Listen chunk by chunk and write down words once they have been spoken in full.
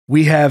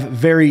We have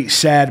very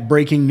sad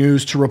breaking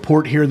news to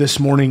report here this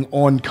morning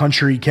on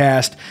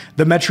CountryCast.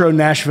 The Metro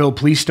Nashville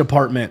Police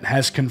Department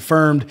has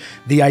confirmed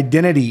the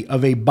identity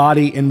of a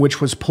body in which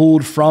was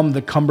pulled from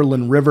the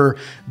Cumberland River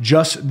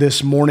just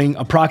this morning,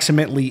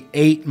 approximately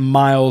 8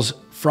 miles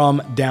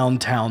from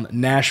downtown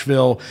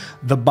Nashville.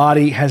 The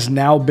body has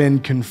now been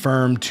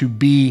confirmed to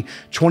be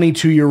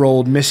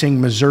 22-year-old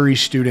missing Missouri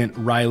student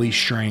Riley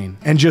Strain.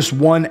 And just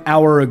 1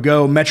 hour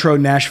ago, Metro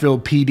Nashville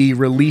PD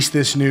released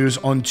this news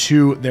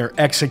onto their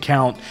X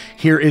account.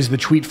 Here is the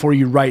tweet for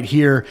you right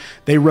here.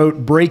 They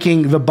wrote,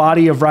 "Breaking: the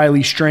body of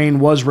Riley Strain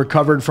was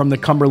recovered from the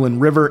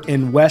Cumberland River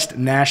in West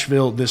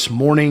Nashville this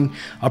morning,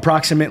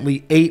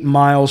 approximately 8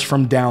 miles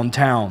from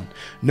downtown.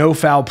 No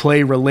foul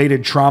play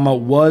related trauma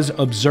was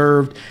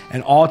observed.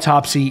 An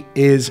autopsy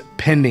is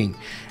pending."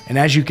 And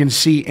as you can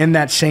see in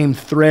that same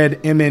thread,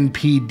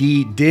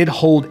 MNPD did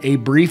hold a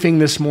briefing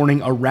this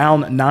morning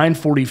around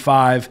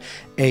 9:45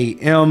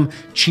 a.m.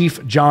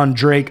 Chief John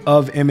Drake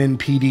of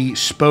MNPD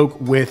spoke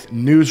with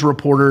news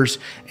reporters,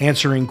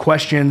 answering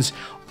questions,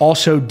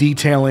 also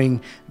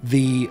detailing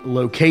the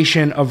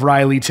location of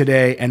Riley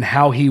today and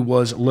how he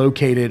was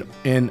located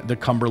in the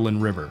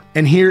Cumberland River.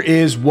 And here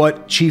is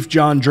what Chief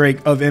John Drake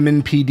of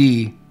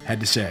MNPD had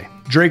to say.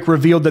 Drake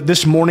revealed that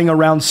this morning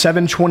around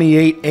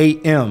 7:28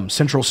 a.m.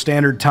 Central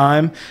Standard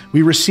Time,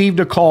 we received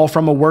a call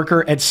from a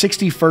worker at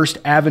 61st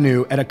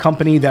Avenue at a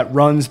company that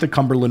runs the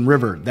Cumberland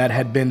River that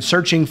had been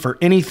searching for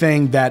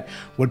anything that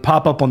would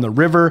pop up on the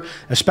river,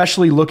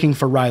 especially looking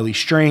for Riley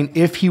Strain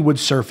if he would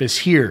surface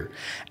here.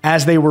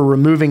 As they were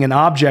removing an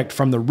object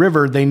from the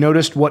river, they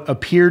noticed what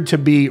appeared to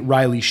be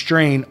Riley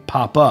Strain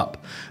pop up.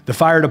 The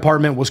fire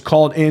department was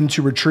called in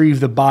to retrieve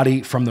the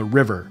body from the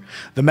river.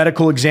 The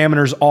medical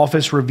examiner's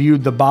office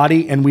reviewed the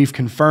body, and we've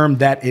confirmed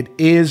that it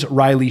is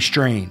Riley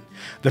Strain.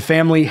 The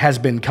family has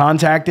been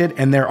contacted,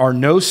 and there are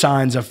no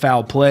signs of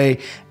foul play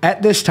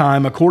at this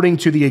time, according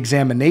to the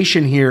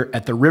examination here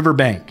at the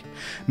riverbank.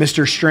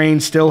 Mr. Strain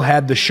still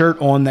had the shirt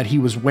on that he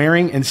was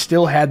wearing and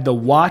still had the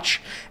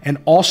watch, and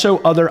also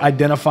other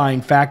identifying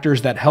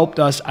factors that helped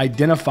us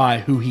identify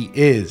who he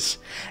is.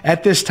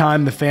 At this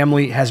time, the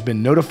family has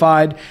been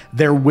notified.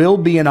 There will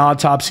be an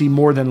autopsy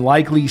more than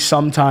likely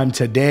sometime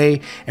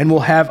today, and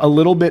we'll have a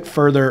little bit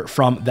further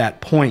from that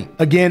point.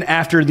 Again,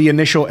 after the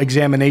initial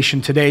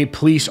examination today,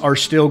 police are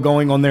still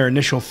going on their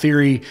initial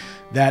theory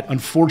that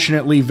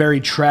unfortunately, very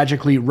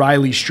tragically,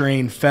 Riley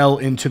Strain fell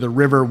into the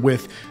river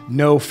with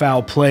no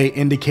foul play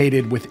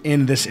indicated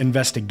within this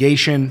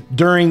investigation.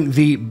 During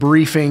the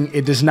briefing,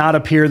 it does not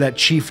appear that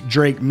Chief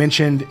Drake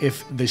mentioned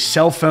if the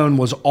cell phone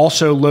was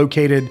also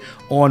located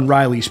on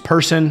Riley's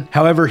person.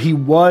 However, he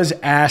was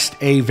asked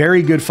a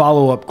very good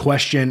follow-up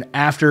question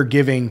after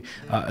giving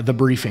the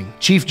briefing.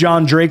 Chief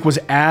John Drake was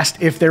asked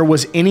if there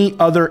was any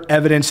other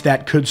evidence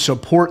that could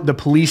support the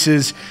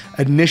police's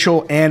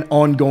initial and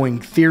ongoing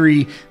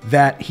theory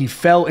that he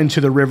fell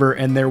into the river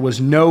and there was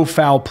no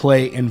foul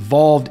play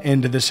involved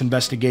into this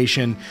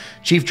investigation.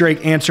 Chief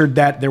Drake answered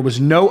that there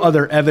was no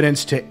other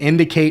evidence to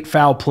indicate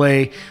foul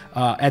play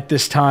at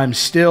this time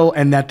still,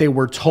 and that they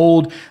were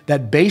told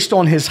that based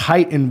on his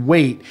height and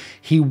weight,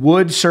 he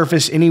would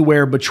surface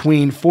anywhere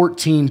between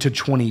 14 to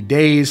 20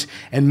 days,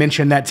 and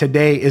mentioned that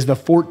today is the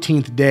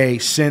 14th day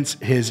since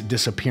his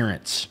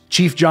disappearance.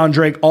 Chief John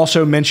Drake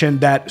also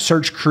mentioned that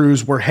search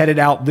crews were headed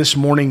out this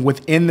morning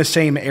within the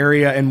same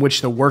area in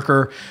which the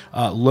worker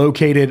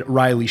located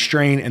Riley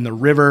Strain in the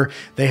river.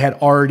 They had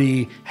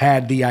already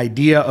had the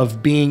idea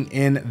of being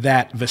in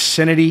that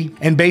vicinity,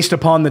 and based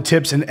upon the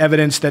tips and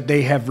evidence that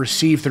they have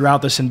received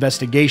throughout this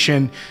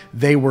investigation,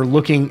 they were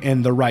looking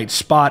in the right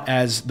spot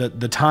as the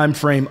time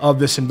frame of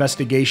this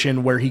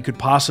investigation where he could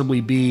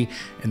possibly be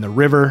in the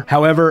river.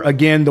 However,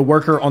 again, the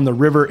worker on the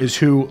river is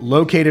who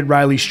located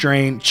Riley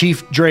Strain.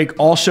 Chief Drake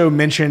also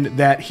mentioned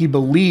that he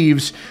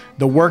believes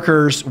the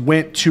workers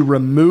went to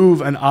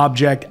remove an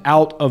object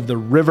out of the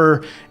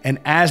river, and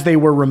as they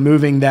were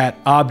removing that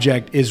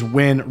object is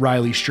when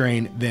Riley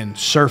Strain then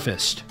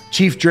surfaced.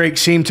 Chief Drake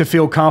seemed to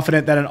feel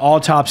confident that an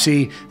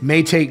autopsy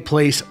may take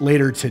place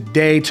later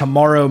today,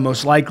 tomorrow,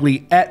 most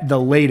likely at the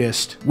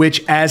latest,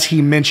 which, as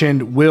he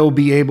mentioned, will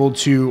be able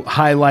to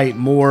highlight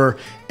more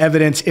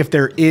evidence if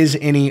there is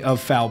any of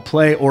foul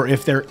play, or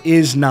if there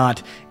is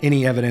not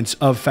any evidence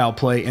of foul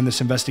play in this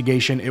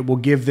investigation. It will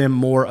give them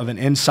more of an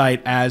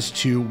insight as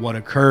to what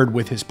occurred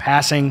with his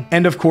passing.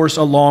 And of course,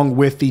 along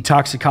with the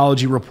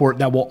toxicology report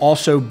that will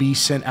also be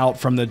sent out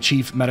from the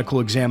chief medical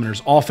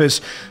examiner's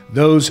office.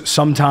 Those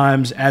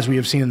sometimes, as we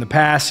have seen in the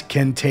past,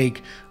 can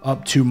take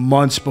up to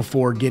months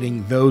before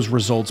getting those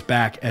results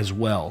back as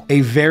well. A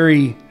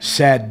very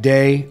sad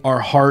day. Our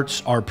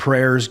hearts, our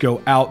prayers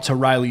go out to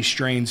Riley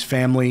Strain's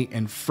family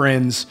and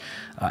friends.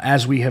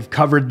 As we have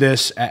covered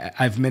this,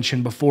 I've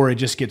mentioned before, it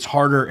just gets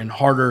harder and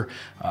harder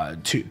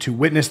to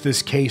witness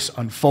this case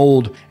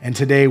unfold. And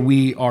today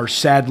we are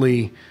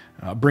sadly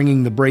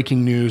bringing the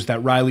breaking news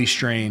that Riley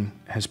Strain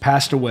has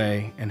passed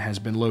away and has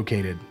been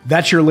located.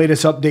 That's your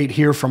latest update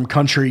here from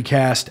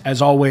CountryCast.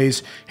 As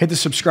always, hit the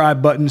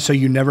subscribe button so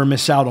you never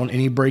miss out on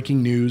any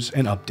breaking news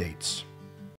and updates.